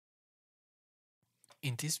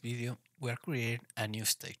In this video, we are creating a new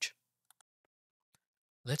stage.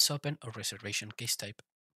 Let's open a reservation case type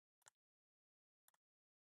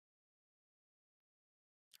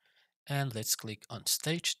and let's click on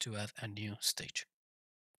Stage to add a new stage.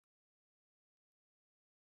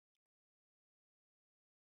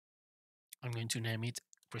 I'm going to name it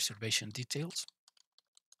Reservation Details.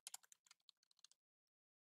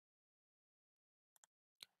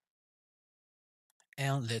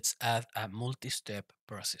 And let's add a multi-step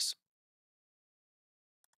process.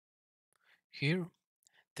 Here,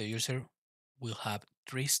 the user will have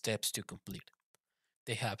 3 steps to complete.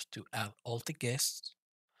 They have to add all the guests,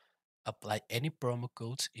 apply any promo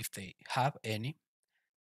codes if they have any,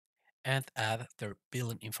 and add their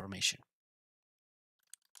billing information.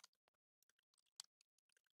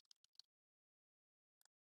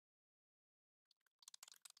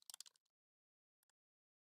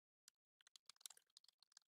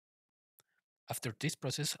 After this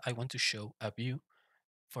process, I want to show a view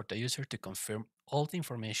for the user to confirm all the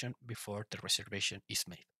information before the reservation is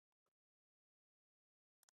made.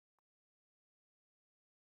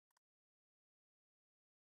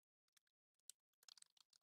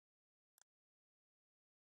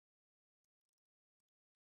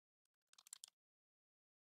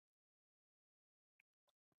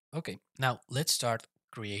 Okay, now let's start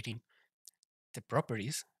creating the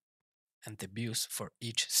properties and the views for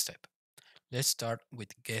each step. Let's start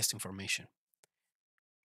with guest information.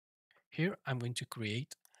 Here I'm going to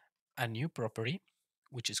create a new property,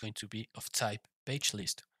 which is going to be of type page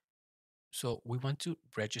list. So we want to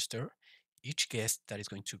register each guest that is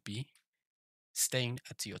going to be staying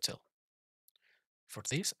at the hotel. For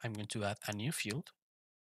this, I'm going to add a new field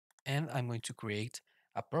and I'm going to create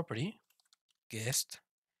a property, guest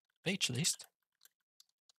page list,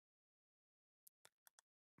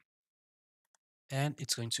 and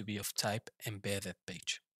it's going to be of type embedded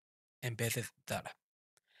page, embedded data.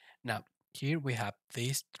 Now, here we have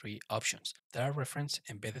these 3 options: data reference,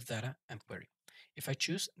 embedded data, and query. If I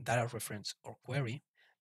choose data reference or query,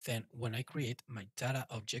 then when I create my data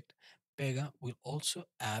object, Pega will also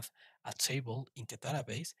add a table in the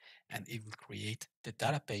database and it will create the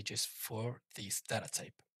data pages for this data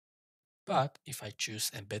type. But if I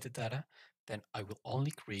choose embedded data, then I will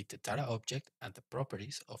only create the data object and the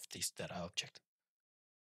properties of this data object.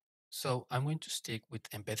 So I'm going to stick with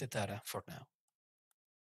embedded data for now.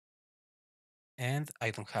 And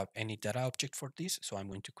I don't have any data object for this, so I'm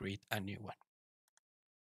going to create a new one.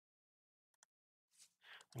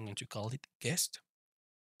 I'm going to call it guest.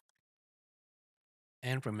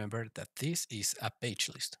 And remember that this is a page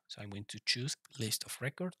list. So I'm going to choose list of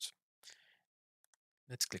records.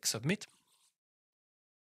 Let's click submit.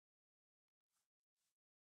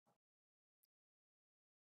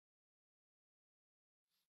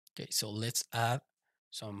 Okay, so let's add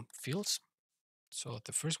some fields. So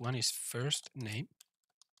the first one is first name,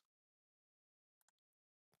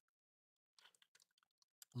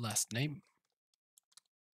 last name,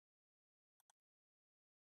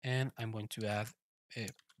 and I'm going to add a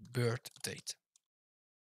birth date.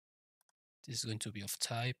 This is going to be of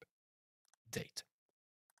type date.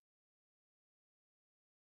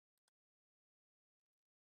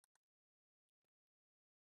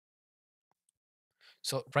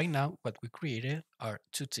 So right now, what we created are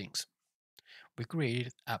 2 things. We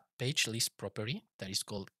created a page list property that is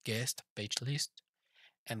called guest page list,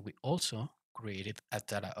 and we also created a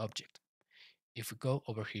data object. If we go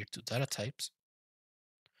over here to data types,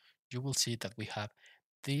 you will see that we have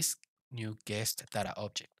this new guest data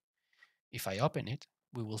object. If I open it,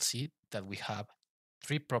 we will see that we have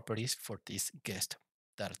 3 properties for this guest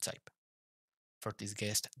data type, for this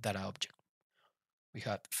guest data object. We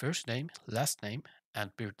have first name, last name,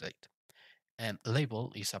 and birth date. And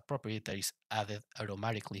label is a property that is added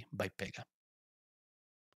automatically by Pega.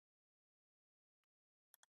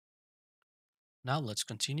 Now let's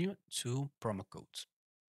continue to promo codes.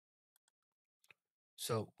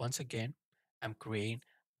 So once again, I'm creating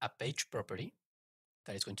a page property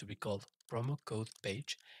that is going to be called promo code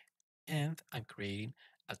page, and I'm creating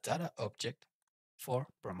a data object for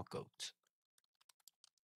promo codes.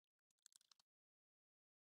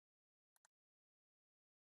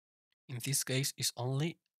 In this case, it's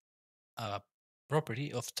only a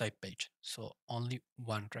property of type page, so only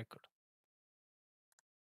one record.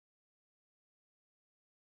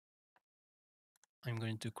 I'm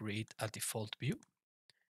going to create a default view,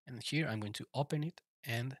 and here I'm going to open it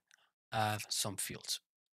and add some fields.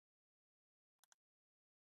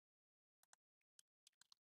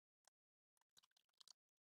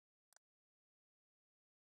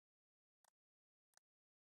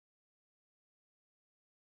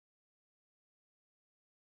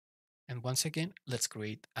 And once again, let's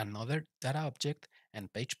create another data object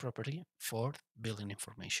and page property for billing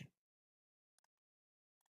information.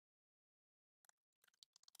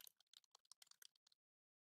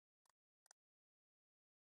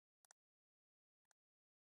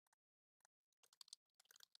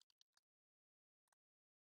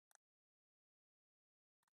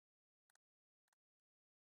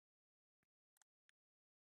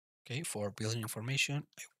 Okay, for billing information,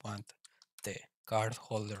 I want the card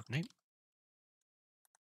holder name,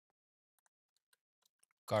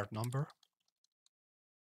 card number,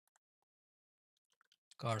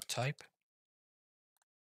 card type,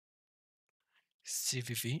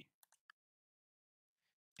 CVV,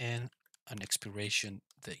 and an expiration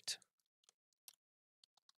date.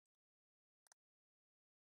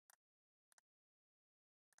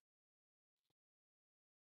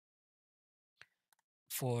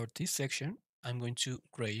 For this section, I'm going to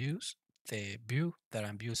reuse the view that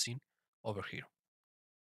I'm using over here.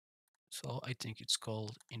 So I think it's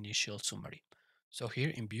called initial summary. So here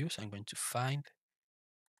in views, I'm going to find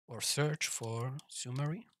or search for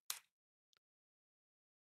summary.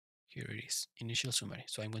 Here it is, initial summary.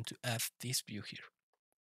 So I'm going to add this view here.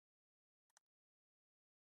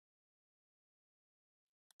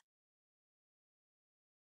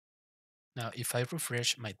 Now, if I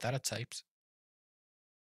refresh my data types,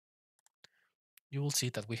 you will see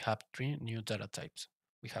that we have three new data types.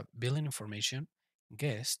 We have billing information,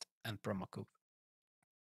 guest, and promo code.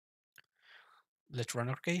 Let's run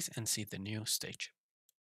our case and see the new stage.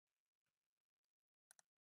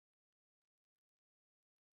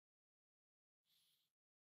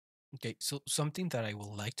 Okay, so something that I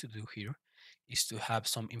would like to do here is to have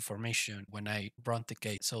some information when I run the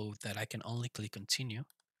case so that I can only click continue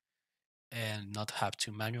and not have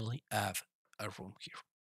to manually add a room here.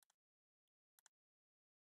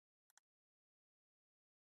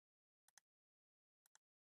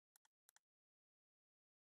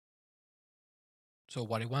 So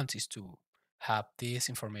what I want is to have this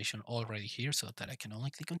information already here so that I can only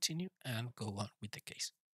click continue and go on with the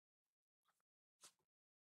case.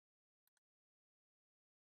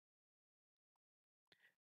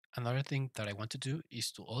 Another thing that I want to do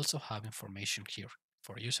is to also have information here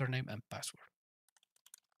for username and password.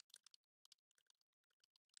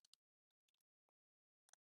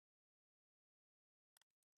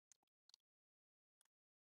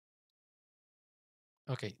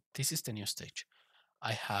 Okay, this is the new stage.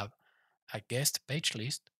 I have a guest page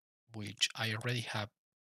list, which I already have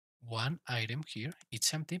one item here.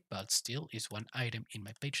 It's empty, but still is one item in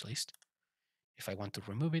my page list. If I want to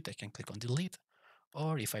remove it, I can click on delete,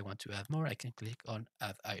 or if I want to add more, I can click on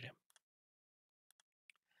add item.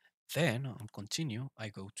 Then on continue, I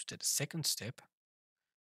go to the second step,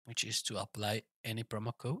 which is to apply any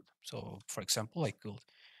promo code. So for example, I could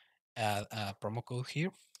add a promo code here,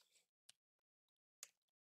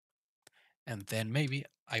 and then maybe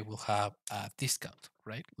I will have a discount,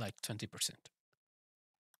 right? Like 20%.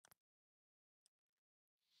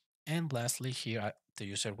 And lastly, here the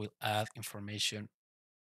user will add information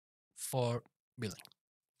for billing,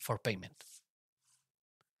 for payment.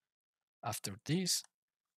 After this,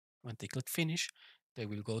 when they click finish, they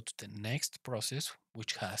will go to the next process,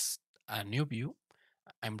 which has a new view.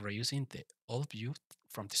 I'm reusing the old view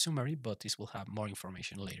from the summary, but this will have more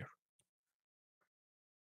information later.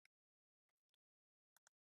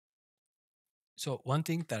 So one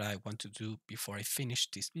thing that I want to do before I finish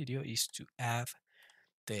this video is to add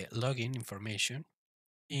the login information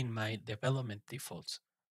in my development defaults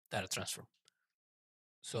data transform.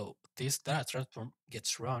 So this data transform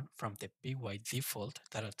gets run from the py default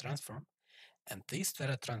data transform, and this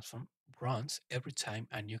data transform runs every time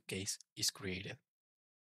a new case is created.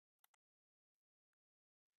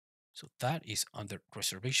 So that is under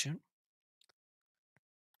reservation,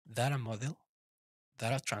 data model,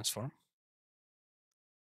 data transform,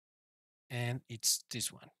 and it's this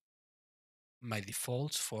one, my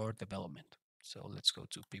defaults for development. So let's go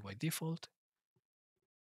to py default.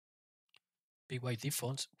 Py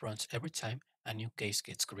defaults runs every time a new case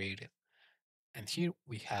gets created. And here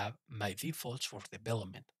we have my defaults for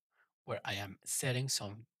development, where I am setting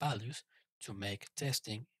some values to make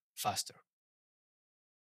testing faster.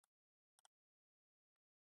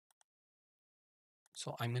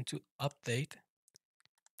 So I'm going to update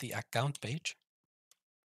the account page,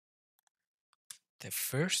 the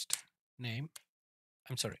first name,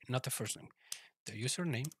 I'm sorry, not the first name, the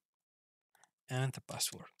username and the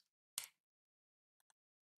password.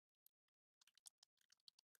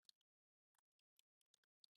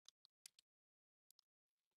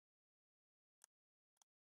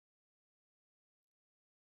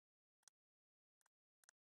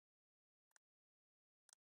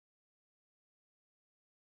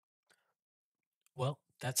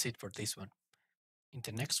 That's it for this one. In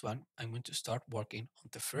the next one, I'm going to start working on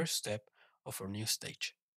the first step of our new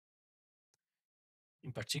stage.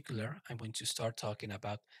 In particular, I'm going to start talking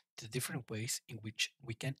about the different ways in which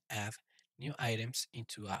we can add new items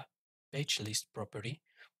into a page list property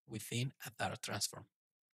within a data transform.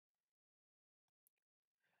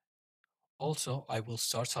 Also, I will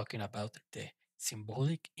start talking about the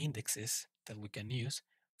symbolic indexes that we can use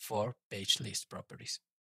for page list properties.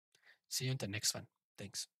 See you in the next one.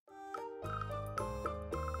 Thanks.